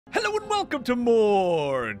Hello and welcome to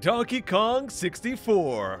more Donkey Kong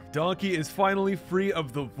 64. Donkey is finally free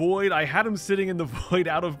of the void. I had him sitting in the void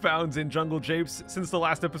out of bounds in Jungle Japes since the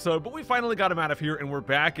last episode, but we finally got him out of here and we're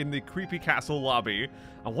back in the creepy castle lobby.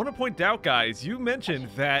 I want to point out, guys, you mentioned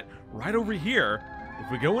that right over here,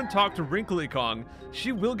 if we go and talk to Wrinkly Kong,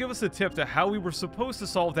 she will give us a tip to how we were supposed to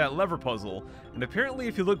solve that lever puzzle. And apparently,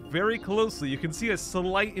 if you look very closely, you can see a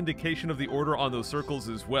slight indication of the order on those circles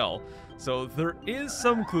as well. So there is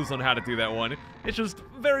some clues on how to do that one. It's just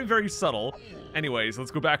very, very subtle. Anyways,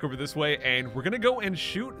 let's go back over this way, and we're gonna go and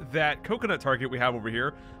shoot that coconut target we have over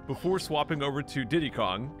here before swapping over to Diddy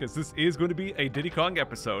Kong, because this is going to be a Diddy Kong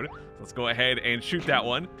episode. So let's go ahead and shoot that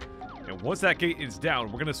one. And once that gate is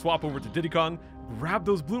down, we're gonna swap over to Diddy Kong, grab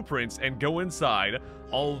those blueprints, and go inside.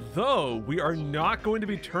 Although, we are not going to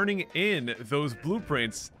be turning in those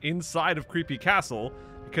blueprints inside of Creepy Castle,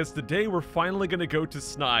 because today we're finally going to go to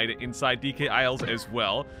Snide inside DK Isles as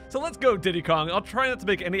well. So let's go, Diddy Kong. I'll try not to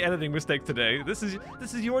make any editing mistake today. This is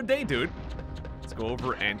your day, dude. Let's go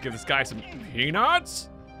over and give this guy some peanuts.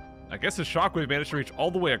 I guess his shockwave managed to reach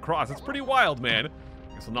all the way across. It's pretty wild, man.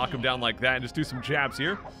 I guess we'll knock him down like that and just do some jabs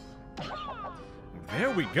here.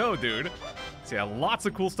 There we go, dude. So yeah, lots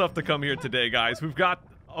of cool stuff to come here today, guys. We've got,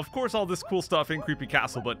 of course, all this cool stuff in Creepy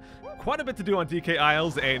Castle, but quite a bit to do on DK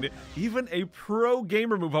Isles, and even a pro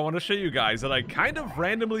gamer move I want to show you guys that I kind of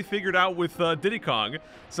randomly figured out with Diddy Kong.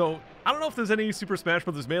 So I don't know if there's any Super Smash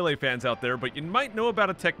Bros. Melee fans out there, but you might know about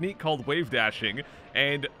a technique called wave dashing,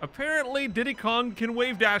 and apparently Diddy Kong can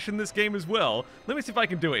wave dash in this game as well. Let me see if I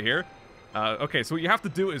can do it here. Okay, so what you have to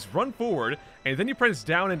do is run forward, and then you press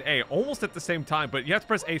down and A almost at the same time, but you have to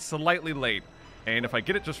press A slightly late. And if I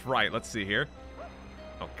get it just right, let's see here.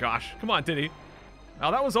 Oh gosh, come on, Diddy. Oh,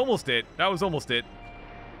 that was almost it. That was almost it.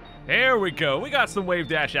 There we go. We got some wave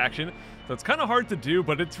dash action. So it's kind of hard to do,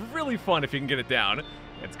 but it's really fun if you can get it down.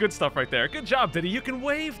 It's good stuff right there. Good job, Diddy. You can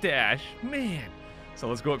wave dash. Man. So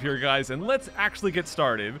let's go up here, guys, and let's actually get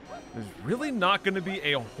started. There's really not going to be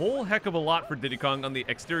a whole heck of a lot for Diddy Kong on the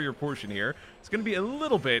exterior portion here. It's going to be a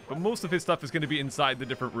little bit, but most of his stuff is going to be inside the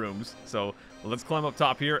different rooms. So let's climb up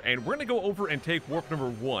top here, and we're going to go over and take warp number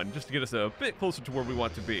 1, just to get us a bit closer to where we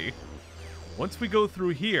want to be. Once we go through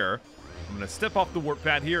here, I'm going to step off the warp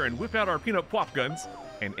pad here and whip out our peanut pop guns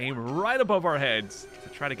and aim right above our heads to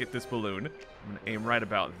try to get this balloon. I'm going to aim right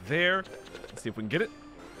about there. Let's see if we can get it.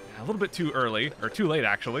 A little bit too early, or too late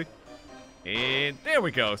actually. And there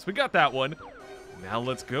we go, so we got that one. Now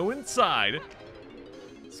let's go inside.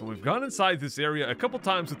 So we've gone inside this area a couple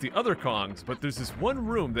times with the other Kongs, but there's this one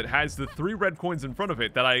room that has the 3 red coins in front of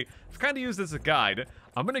it that I've kind of used as a guide.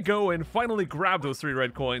 I'm gonna go and finally grab those 3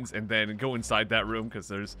 red coins and then go inside that room, because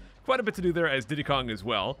there's quite a bit to do there as Diddy Kong as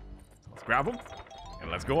well. So let's grab them,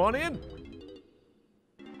 and let's go on in.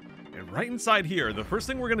 And right inside here, the first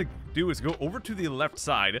thing we're gonna do is go over to the left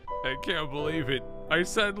side. I can't believe it. I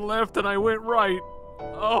said left and I went right.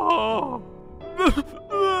 Oh.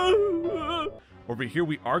 Over here,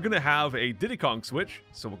 we are gonna have a Diddy Kong switch.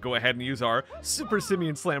 So we'll go ahead and use our Super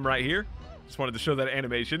Simian Slam right here. Just wanted to show that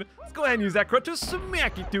animation. Let's go ahead and use that crutch to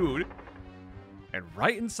smack it, dude. And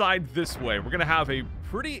right inside this way, we're gonna have a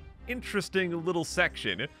pretty interesting little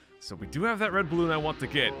section. So we do have that red balloon I want to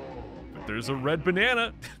get. There's a red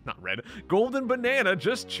banana, not red, golden banana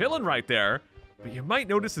just chilling right there. But you might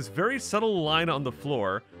notice this very subtle line on the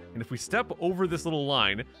floor. And if we step over this little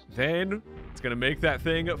line, then it's going to make that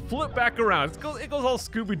thing flip back around. It goes all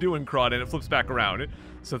Scooby-Doo and Crud and it flips back around.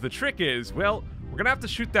 So the trick is, well, we're going to have to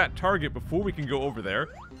shoot that target before we can go over there.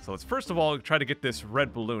 So let's first of all try to get this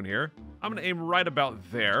red balloon here. I'm going to aim right about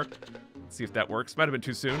there. Let's see if that works. Might have been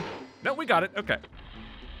too soon. No, we got it. Okay.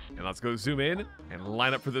 And let's go zoom in and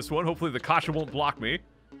line up for this one. Hopefully the Kasha won't block me.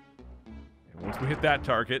 And once we hit that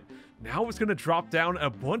target, now it's going to drop down a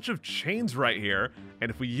bunch of chains right here.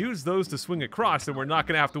 And if we use those to swing across, then we're not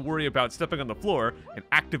going to have to worry about stepping on the floor and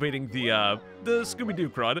activating the Scooby-Doo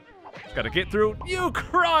crud. Just got to get through. You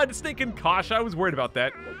crud! Stinking Kasha. I was worried about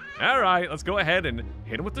that. All right, let's go ahead and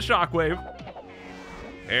hit him with the shockwave.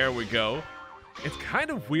 There we go. It's kind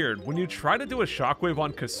of weird. When you try to do a shockwave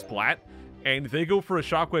on Kasplat, and they go for a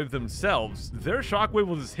shockwave themselves, their shockwave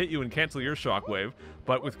will just hit you and cancel your shockwave.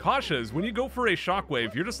 But with Kasha's, when you go for a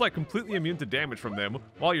shockwave, you're just like completely immune to damage from them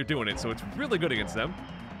while you're doing it, so it's really good against them.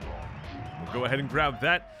 We'll go ahead and grab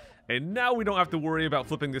that, and now we don't have to worry about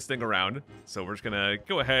flipping this thing around. So we're just gonna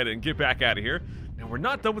go ahead and get back out of here. Now we're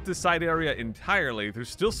not done with this side area entirely. There's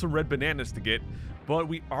still some red bananas to get, but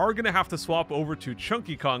we are gonna have to swap over to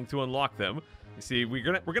Chunky Kong to unlock them. You see, we're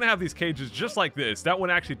gonna have these cages just like this. That one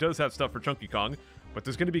actually does have stuff for Chunky Kong, but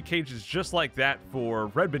there's gonna be cages just like that for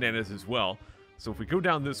red bananas as well. So if we go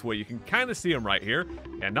down this way, you can kind of see him right here.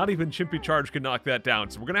 And not even Chimpy Charge can knock that down.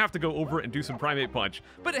 So we're going to have to go over and do some Primate Punch.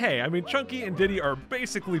 But hey, I mean, Chunky and Diddy are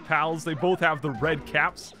basically pals. They both have the red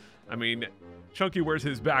caps. I mean, Chunky wears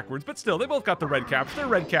his backwards, but still, they both got the red caps. They're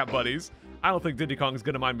red cap buddies. I don't think Diddy Kong is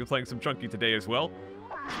going to mind me playing some Chunky today as well.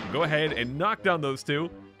 So go ahead and knock down those two.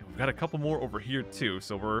 And we've got a couple more over here too.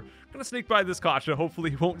 So we're going to sneak by this Kasha. Hopefully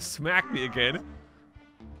he won't smack me again.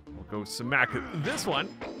 We'll go smack this one.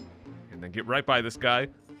 And then get right by this guy.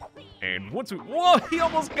 And once we... Whoa, he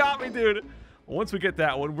almost got me, dude. Once we get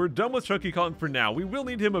that one, we're done with Chunky Kong for now. We will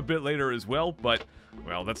need him a bit later as well, but,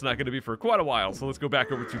 well, that's not going to be for quite a while. So let's go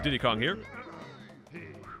back over to Diddy Kong here.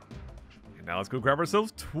 And now let's go grab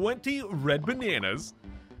ourselves 20 red bananas.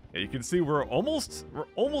 And you can see we're almost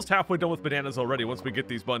halfway done with bananas already once we get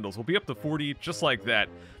these bundles. We'll be up to 40 just like that.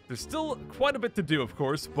 There's still quite a bit to do, of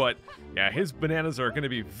course, but yeah, his bananas are going to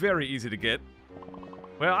be very easy to get.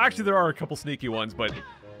 Well, actually, there are a couple sneaky ones, but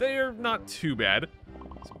they're not too bad.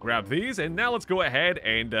 So grab these, and now let's go ahead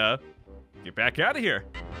and get back out of here.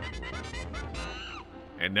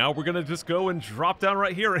 And now we're going to just go and drop down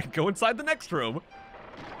right here and go inside the next room.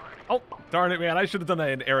 Oh, darn it, man. I should have done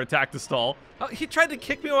an air attack to stall. Oh, he tried to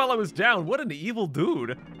kick me while I was down. What an evil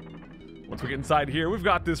dude. Once we get inside here, we've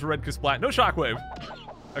got this red Kasplat. No shockwave.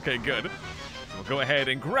 Okay, good. So we'll go ahead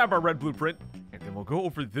and grab our red blueprint, and then we'll go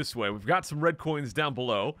over this way. We've got some red coins down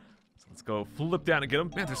below. So let's go flip down and get them.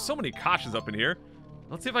 Man, there's so many Kashas up in here.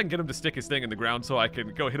 Let's see if I can get him to stick his thing in the ground so I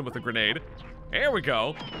can go hit him with a grenade. There we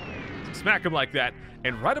go. Smack him like that.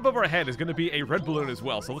 And right above our head is going to be a red balloon as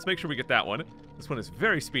well. So let's make sure we get that one. This one is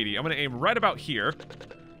very speedy. I'm going to aim right about here.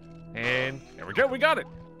 And there we go. We got it.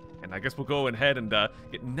 And I guess we'll go ahead and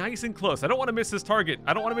get nice and close. I don't want to miss this target.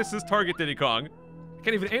 I don't want to miss this target, Diddy Kong. I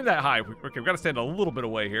can't even aim that high. Okay, we've got to stand a little bit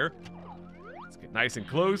away here. Let's get nice and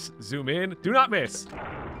close. Zoom in. Do not miss.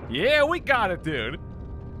 Yeah, we got it, dude.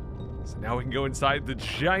 So now we can go inside the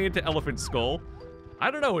giant elephant skull. I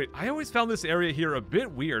don't know, I always found this area here a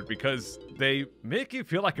bit weird because they make you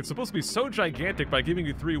feel like it's supposed to be so gigantic by giving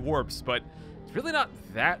you 3 warps, but it's really not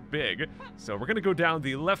that big. So we're gonna go down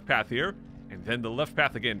the left path here, and then the left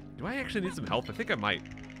path again. Do I actually need some health? I think I might.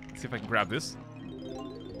 Let's see if I can grab this.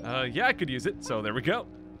 Yeah, I could use it, so there we go.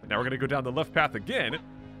 But now we're gonna go down the left path again, and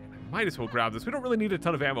I might as well grab this. We don't really need a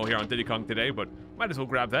ton of ammo here on Diddy Kong today, but might as well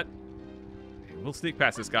grab that. And we'll sneak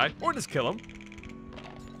past this guy, or just kill him.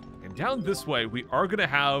 And down this way, we are going to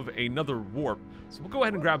have another warp. So we'll go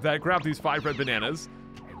ahead and grab that, grab these 5 red bananas,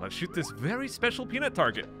 and let's shoot this very special peanut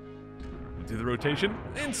target. We'll do the rotation,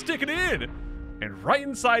 and stick it in! And right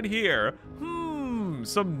inside here,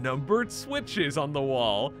 some numbered switches on the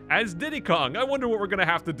wall. As Diddy Kong, I wonder what we're going to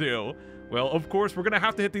have to do. Well, of course, we're going to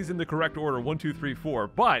have to hit these in the correct order, 1, 2, 3, 4,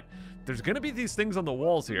 but there's going to be these things on the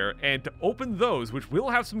walls here, and to open those, which will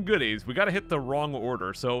have some goodies, we got to hit the wrong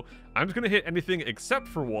order. So I'm just going to hit anything except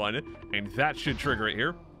for 1, and that should trigger it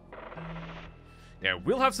here. Yeah,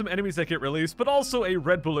 we'll have some enemies that get released, but also a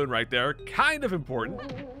red balloon right there. Kind of important.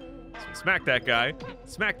 So smack that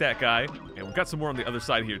guy, and we've got some more on the other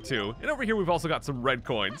side here too. And over here we've also got some red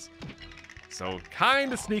coins. So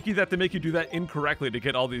kind of sneaky that they make you do that incorrectly to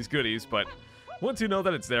get all these goodies, but once you know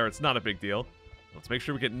that it's there, it's not a big deal. Let's make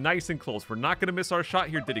sure we get nice and close. We're not going to miss our shot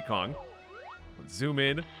here, Diddy Kong. Let's zoom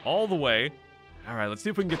in all the way. All right, let's see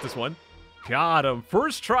if we can get this one. Got him.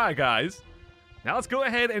 First try, guys. Now let's go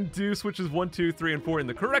ahead and do switches 1, 2, 3, and 4 in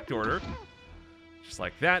the correct order. Just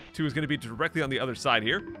like that. 2 is going to be directly on the other side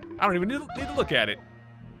here. I don't even need to look at it.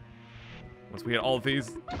 Once we hit all of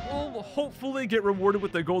these, we'll hopefully get rewarded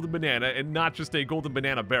with a golden banana and not just a golden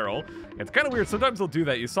banana barrel. It's kind of weird. Sometimes they'll do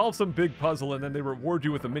that. You solve some big puzzle and then they reward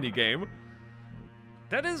you with a mini game.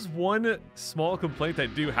 That is one small complaint I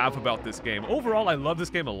do have about this game. Overall, I love this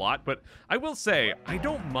game a lot, but I will say, I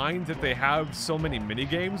don't mind that they have so many mini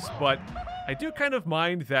games, but I do kind of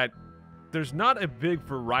mind that there's not a big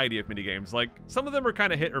variety of mini games. Like, some of them are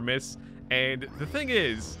kind of hit or miss, and the thing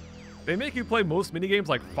is, they make you play most minigames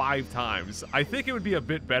like 5 times. I think it would be a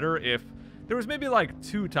bit better if there was maybe like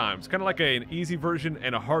 2 times, kind of like an easy version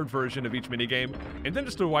and a hard version of each minigame, and then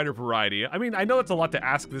just a wider variety. I mean, I know that's a lot to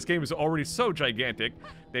ask. This game is already so gigantic.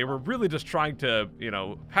 They were really just trying to, you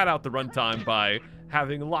know, pad out the runtime by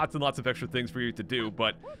having lots and lots of extra things for you to do,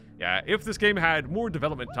 but yeah, if this game had more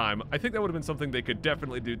development time, I think that would have been something they could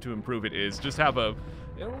definitely do to improve it, is just have a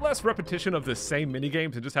less repetition of the same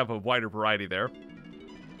minigames and just have a wider variety there.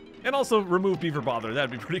 And also remove Beaver Bother.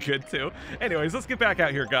 That'd be pretty good too. Anyways, let's get back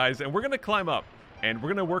out here, guys, and we're going to climb up. And we're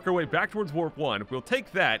going to work our way back towards Warp 1. We'll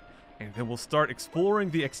take that, and then we'll start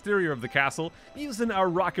exploring the exterior of the castle using our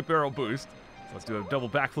rocket barrel boost. So let's do a double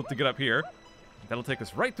backflip to get up here. That'll take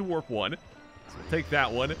us right to Warp 1. So we'll take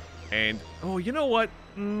that one. And, oh, you know what?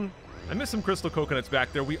 I missed some crystal coconuts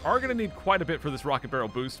back there. We are going to need quite a bit for this rocket barrel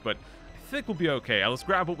boost, but I think we'll be okay. Let's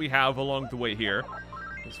grab what we have along the way here.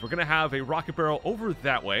 So we're going to have a rocket barrel over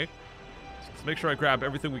that way. So let's make sure I grab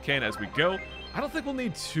everything we can as we go. I don't think we'll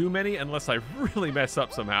need too many unless I really mess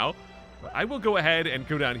up somehow. But I will go ahead and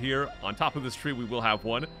go down here. On top of this tree, we will have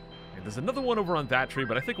one. And there's another one over on that tree,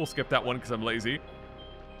 but I think we'll skip that one because I'm lazy.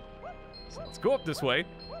 So let's go up this way.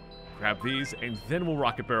 Grab these, and then we'll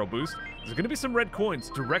rocket barrel boost. There's going to be some red coins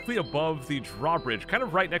directly above the drawbridge, kind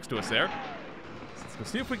of right next to us there. So let's go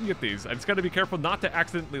see if we can get these. I just got to be careful not to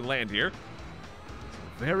accidentally land here.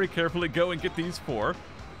 So very carefully go and get these 4.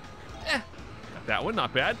 Got that one,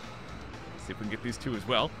 not bad. Let's see if we can get these 2 as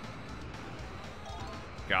well.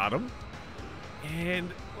 Got them. And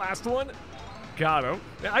last one. Got him.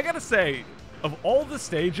 I gotta say, of all the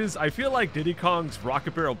stages, I feel like Diddy Kong's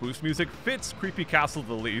rocket barrel boost music fits Creepy Castle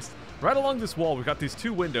the least. Right along this wall, we've got these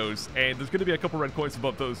 2 windows, and there's gonna be a couple red coins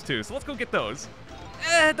above those too. So let's go get those.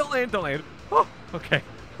 Don't land, don't land. Oh, okay.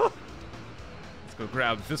 Oh. Let's go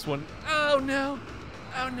grab this one. Oh no.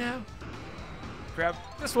 Oh no. Grab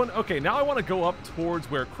this one. Okay, now I want to go up towards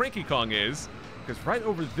where Cranky Kong is, because right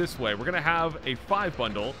over this way, we're gonna have a 5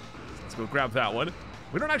 bundle. So let's go grab that one.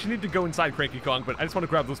 We don't actually need to go inside Cranky Kong, but I just want to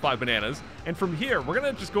grab those 5 bananas. And from here, we're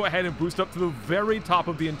going to just go ahead and boost up to the very top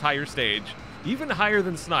of the entire stage. Even higher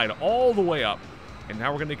than Snide, all the way up. And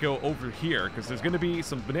now we're going to go over here, because there's going to be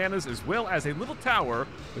some bananas as well as a little tower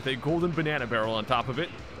with a golden banana barrel on top of it.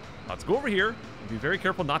 Let's go over here and be very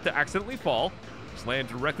careful not to accidentally fall. Just land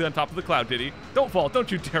directly on top of the cloud, Diddy. Don't fall.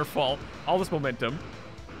 Don't you dare fall. All this momentum.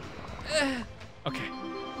 Okay.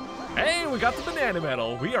 Hey, we got the banana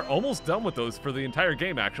medal. We are almost done with those for the entire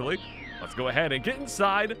game, actually. Let's go ahead and get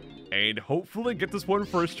inside and hopefully get this one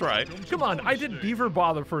first try. Come on, I did Beaver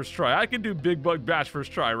Bother first try. I can do Big Bug Bash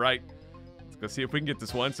first try, right? Let's go see if we can get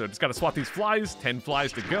this one. So just got to swat these flies. 10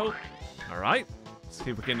 flies to go. All right. Let's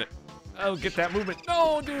see if we can get that movement.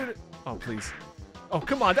 No, dude. Oh, please. Oh,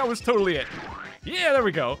 come on. That was totally it. Yeah, there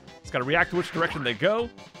we go. Just got to react to which direction they go.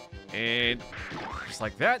 And just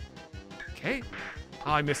like that. Okay.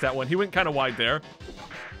 Oh, I missed that one. He went kind of wide there.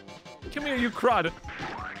 Come here, you crud.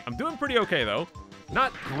 I'm doing pretty okay, though.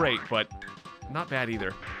 Not great, but not bad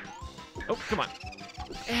either. Oh, come on.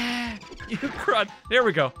 You crud. There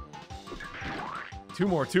we go. 2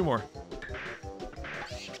 more, 2 more.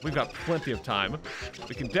 We've got plenty of time.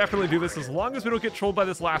 We can definitely do this as long as we don't get trolled by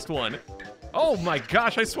this last one. Oh my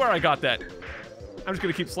gosh, I swear I got that. I'm just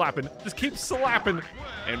going to keep slapping. Just keep slapping.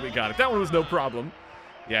 And we got it. That one was no problem.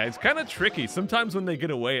 Yeah, it's kind of tricky. Sometimes when they get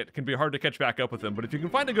away, it can be hard to catch back up with them. But if you can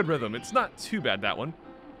find a good rhythm, it's not too bad, that one.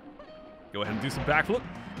 Go ahead and do some backflip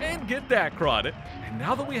and get that crud. And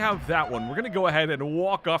now that we have that one, we're going to go ahead and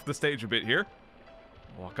walk off the stage a bit here.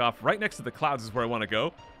 Walk off right next to the clouds is where I want to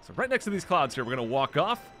go. So right next to these clouds here, we're going to walk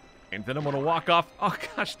off. And then I'm going to walk off. Oh,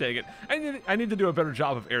 gosh dang it. I need to do a better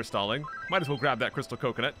job of air stalling. Might as well grab that crystal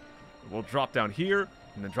coconut. We'll drop down here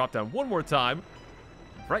and then drop down one more time.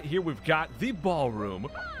 Right here, we've got the ballroom.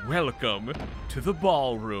 Welcome to the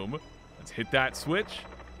ballroom. Let's hit that switch,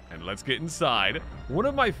 and let's get inside. One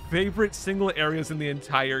of my favorite single areas in the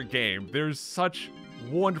entire game. There's such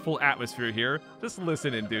wonderful atmosphere here. Just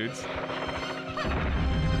listen in, dudes.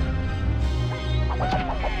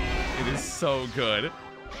 It is so good.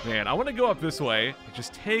 Man, I want to go up this way and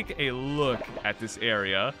just take a look at this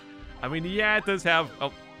area. I mean, yeah, it does have a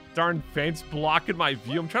darn fence blocking my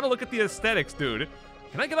view. I'm trying to look at the aesthetics, dude.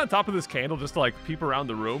 Can I get on top of this candle just to, like, peep around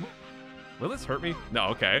the room? Will this hurt me? No,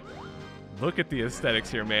 okay. Look at the aesthetics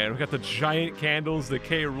here, man. We've got the giant candles, the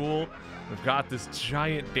K Rool. We've got this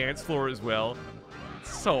giant dance floor as well.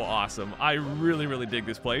 It's so awesome. I really, really dig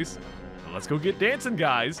this place. Now let's go get dancing,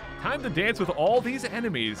 guys. Time to dance with all these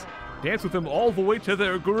enemies. Dance with them all the way to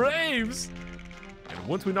their graves. And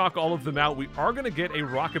once we knock all of them out, we are going to get a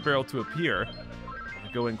rocket barrel to appear. I'm going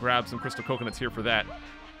to go and grab some crystal coconuts here for that.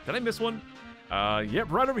 Did I miss one? Yep,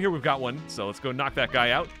 right over here we've got one, so let's go knock that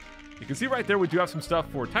guy out. You can see right there we do have some stuff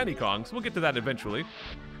for Tiny Kong, so we'll get to that eventually.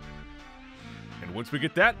 And once we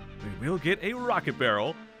get that, we will get a rocket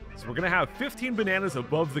barrel. So we're going to have 15 bananas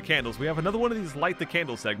above the candles. We have another one of these light the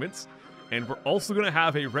candle segments, and we're also going to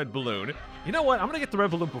have a red balloon. You know what? I'm going to get the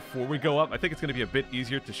red balloon before we go up. I think it's going to be a bit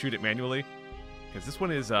easier to shoot it manually, because this one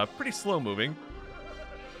is pretty slow moving.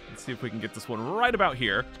 Let's see if we can get this one right about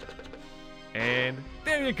here. And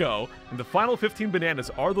there you go. And the final 15 bananas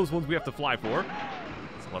are those ones we have to fly for.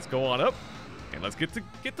 So let's go on up. And let's get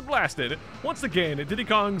to blasted. Once again, Diddy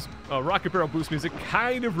Kong's rocket barrel boost music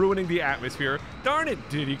kind of ruining the atmosphere. Darn it,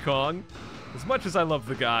 Diddy Kong. As much as I love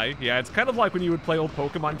the guy, yeah, it's kind of like when you would play old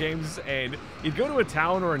Pokemon games and you'd go to a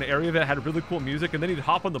town or an area that had really cool music and then you'd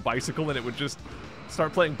hop on the bicycle and it would just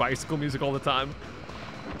start playing bicycle music all the time.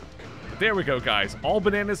 But there we go, guys. All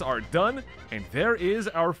bananas are done, and there is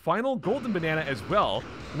our final golden banana as well.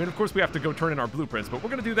 I mean, of course, we have to go turn in our blueprints, but we're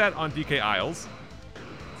going to do that on DK Isles.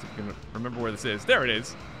 See if we can remember where this is. There it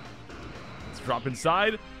is. Let's drop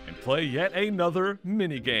inside and play yet another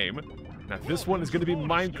mini game. Now, this one is going to be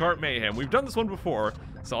Minecart Mayhem. We've done this one before,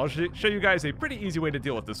 so I'll show you guys a pretty easy way to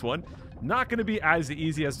deal with this one. Not going to be as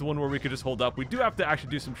easy as the one where we could just hold up. We do have to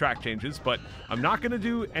actually do some track changes, but I'm not going to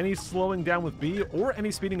do any slowing down with B or any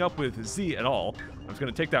speeding up with Z at all. I'm just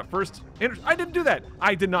going to take that first. I didn't do that.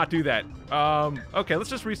 I did not do that. Okay, let's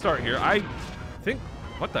just restart here. I think,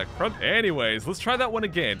 what the crud? Anyways, let's try that one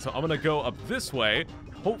again. So I'm going to go up this way.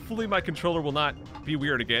 Hopefully my controller will not be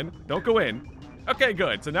weird again. Don't go in. Okay,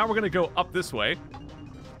 good. So now we're going to go up this way.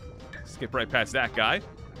 Skip right past that guy.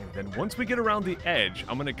 And then once we get around the edge,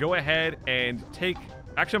 I'm going to go ahead and take...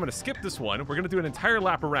 Actually, I'm going to skip this one. We're going to do an entire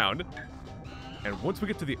lap around. And once we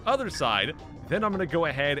get to the other side, then I'm going to go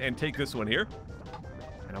ahead and take this one here.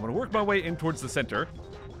 And I'm going to work my way in towards the center.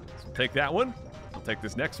 So we'll take that one. We'll take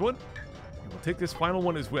this next one. And we'll take this final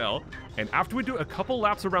one as well. And after we do a couple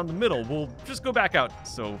laps around the middle, we'll just go back out.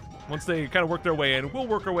 So once they kind of work their way in, we'll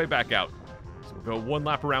work our way back out. So we'll go one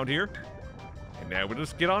lap around here. And now we'll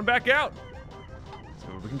just get on back out. So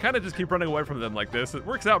we can kind of just keep running away from them like this. It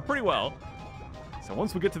works out pretty well. So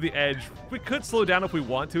once we get to the edge, we could slow down if we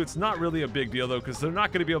want to. It's not really a big deal, though, because they're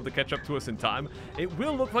not going to be able to catch up to us in time. It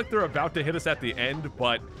will look like they're about to hit us at the end,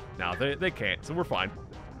 but no, they can't, so we're fine.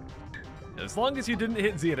 As long as you didn't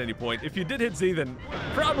hit Z at any point. If you did hit Z, then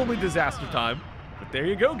probably disaster time. But there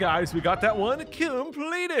you go, guys. We got that one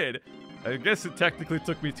completed. I guess it technically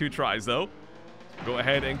took me 2 tries, though. Go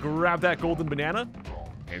ahead and grab that golden banana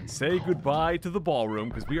and say goodbye to the ballroom,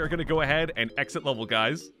 because we are going to go ahead and exit level,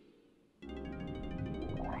 guys.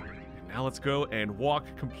 And now let's go and walk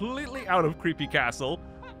completely out of Creepy Castle.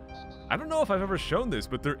 I don't know if I've ever shown this,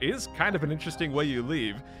 but there is kind of an interesting way you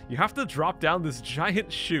leave. You have to drop down this giant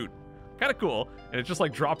chute. Kind of cool. And it just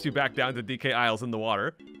like drops you back down to DK Isles in the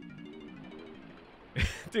water.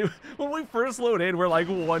 Dude, when we first load in, we're like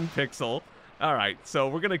 1 pixel. All right, so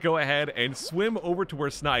we're going to go ahead and swim over to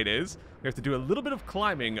where Snide is. We have to do a little bit of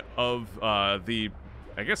climbing of the,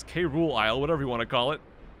 I guess, K-Rool Isle, whatever you want to call it.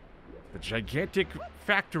 The gigantic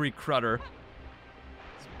factory crutter.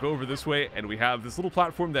 So go over this way, and we have this little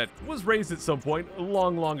platform that was raised at some point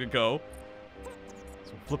long, long ago.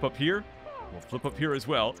 So we'll flip up here. We'll flip up here as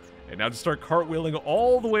well. And now just start cartwheeling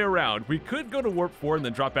all the way around. We could go to Warp 4 and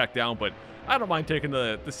then drop back down, but I don't mind taking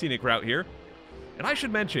the scenic route here. And I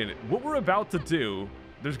should mention, what we're about to do,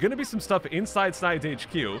 there's going to be some stuff inside Snide's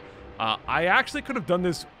HQ. I actually could have done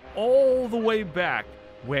this all the way back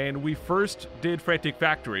when we first did Frantic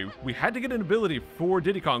Factory. We had to get an ability for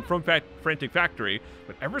Diddy Kong from Frantic Factory,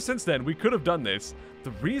 but ever since then, we could have done this.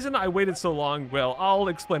 The reason I waited so long, well, I'll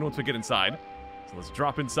explain once we get inside. So let's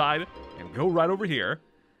drop inside and go right over here.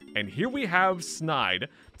 And here we have Snide.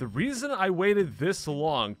 The reason I waited this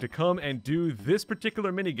long to come and do this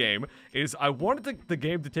particular minigame is I wanted the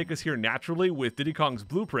game to take us here naturally with Diddy Kong's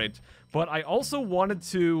blueprint, but I also wanted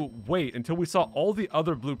to wait until we saw all the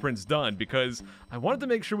other blueprints done, because I wanted to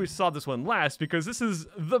make sure we saw this one last, because this is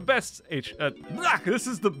the best this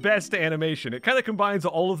is the best animation. It kind of combines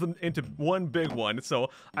all of them into one big one, so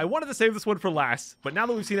I wanted to save this one for last, but now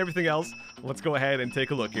that we've seen everything else, let's go ahead and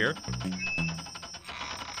take a look here.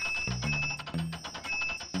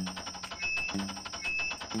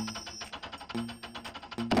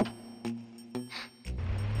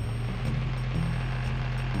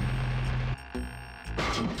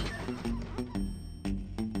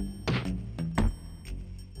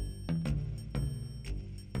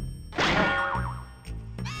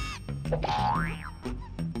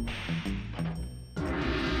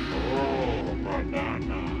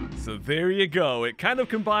 So there you go. It kind of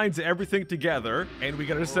combines everything together, and we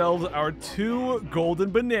got ourselves our 2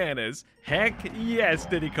 golden bananas. Heck yes,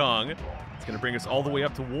 Diddy Kong. It's going to bring us all the way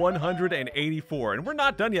up to 184, and we're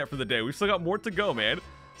not done yet for the day. We've still got more to go, man.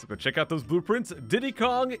 So go check out those blueprints. Diddy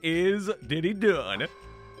Kong is Diddy done.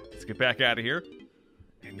 Let's get back out of here.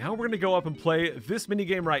 And now we're going to go up and play this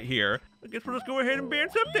minigame right here. I guess we'll just go ahead and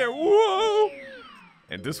bounce up there. Whoa!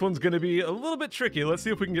 And this one's going to be a little bit tricky. Let's see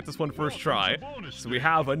if we can get this one first try. So we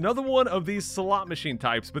have another one of these slot machine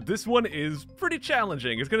types, but this one is pretty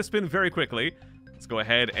challenging. It's going to spin very quickly. Let's go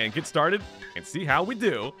ahead and get started and see how we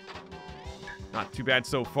do. Not too bad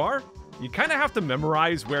so far. You kind of have to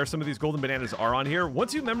memorize where some of these golden bananas are on here.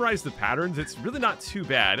 Once you memorize the patterns, it's really not too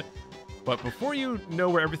bad. But before you know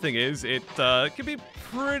where everything is, it can be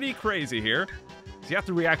pretty crazy here. So you have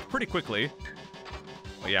to react pretty quickly.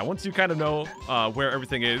 But yeah, once you kind of know where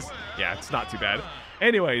everything is, yeah, it's not too bad.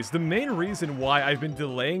 Anyways, the main reason why I've been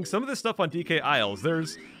delaying some of this stuff on DK Isles,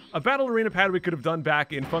 there's a battle arena pad we could have done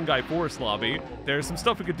back in Fungi Forest Lobby. There's some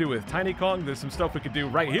stuff we could do with Tiny Kong. There's some stuff we could do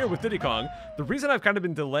right here with Diddy Kong. The reason I've kind of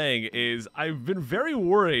been delaying is I've been very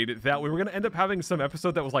worried that we were going to end up having some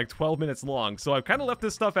episode that was like 12 minutes long. So I've kind of left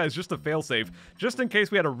this stuff as just a failsafe, just in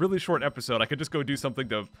case we had a really short episode. I could just go do something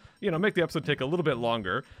to, you know, make the episode take a little bit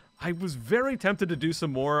longer. I was very tempted to do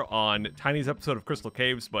some more on Tiny's episode of Crystal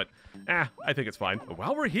Caves, but I think it's fine. But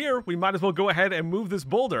while we're here, we might as well go ahead and move this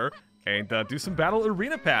boulder and do some battle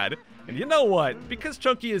arena pad. And you know what? Because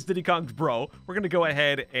Chunky is Diddy Kong's bro, we're going to go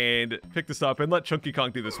ahead and pick this up and let Chunky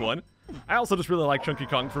Kong do this one. I also just really like Chunky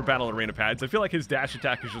Kong for battle arena pads. I feel like his dash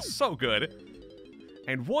attack is just so good.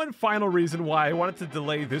 And one final reason why I wanted to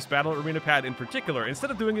delay this battle arena pad in particular, instead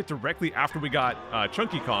of doing it directly after we got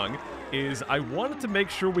Chunky Kong, is I wanted to make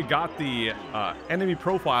sure we got the enemy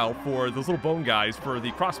profile for those little bone guys for the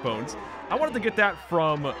crossbones. I wanted to get that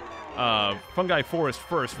from Fungi Forest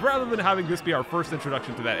first, rather than having this be our first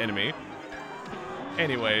introduction to that enemy.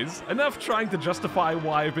 Anyways, enough trying to justify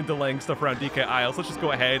why I've been delaying stuff around DK Isles. Let's just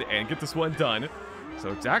go ahead and get this one done.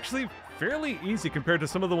 So it's actually fairly easy compared to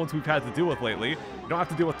some of the ones we've had to deal with lately. You don't have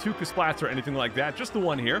to deal with two Splats or anything like that, just the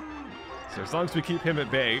one here. So as long as we keep him at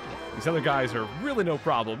bay, these other guys are really no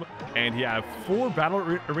problem. And yeah, 4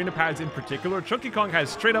 battle arena pads in particular. Chunky Kong has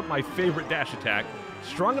straight up my favorite dash attack.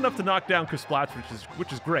 Strong enough to knock down Splats,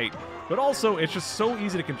 which is great. But also, it's just so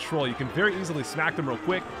easy to control. You can very easily smack them real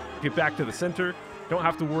quick, get back to the center. Don't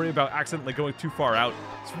have to worry about accidentally going too far out.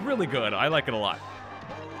 It's really good. I like it a lot.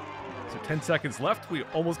 So 10 seconds left. We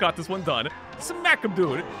almost got this one done. Smack him,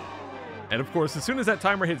 dude. And of course, as soon as that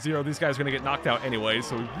timer hits 0, these guys are going to get knocked out anyway,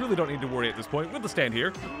 so we really don't need to worry at this point. We'll just stand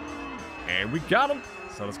here. And we got him.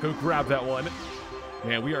 So let's go grab that one.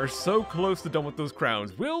 Man, we are so close to done with those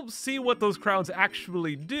crowns. We'll see what those crowns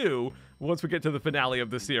actually do once we get to the finale of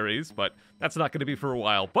the series, but that's not going to be for a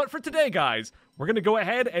while. But for today, guys, we're going to go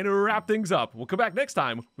ahead and wrap things up. We'll come back next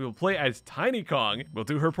time. We will play as Tiny Kong. We'll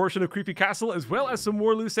do her portion of Creepy Castle, as well as some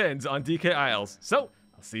more loose ends on DK Isles. So,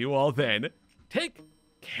 I'll see you all then. Take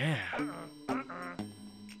care.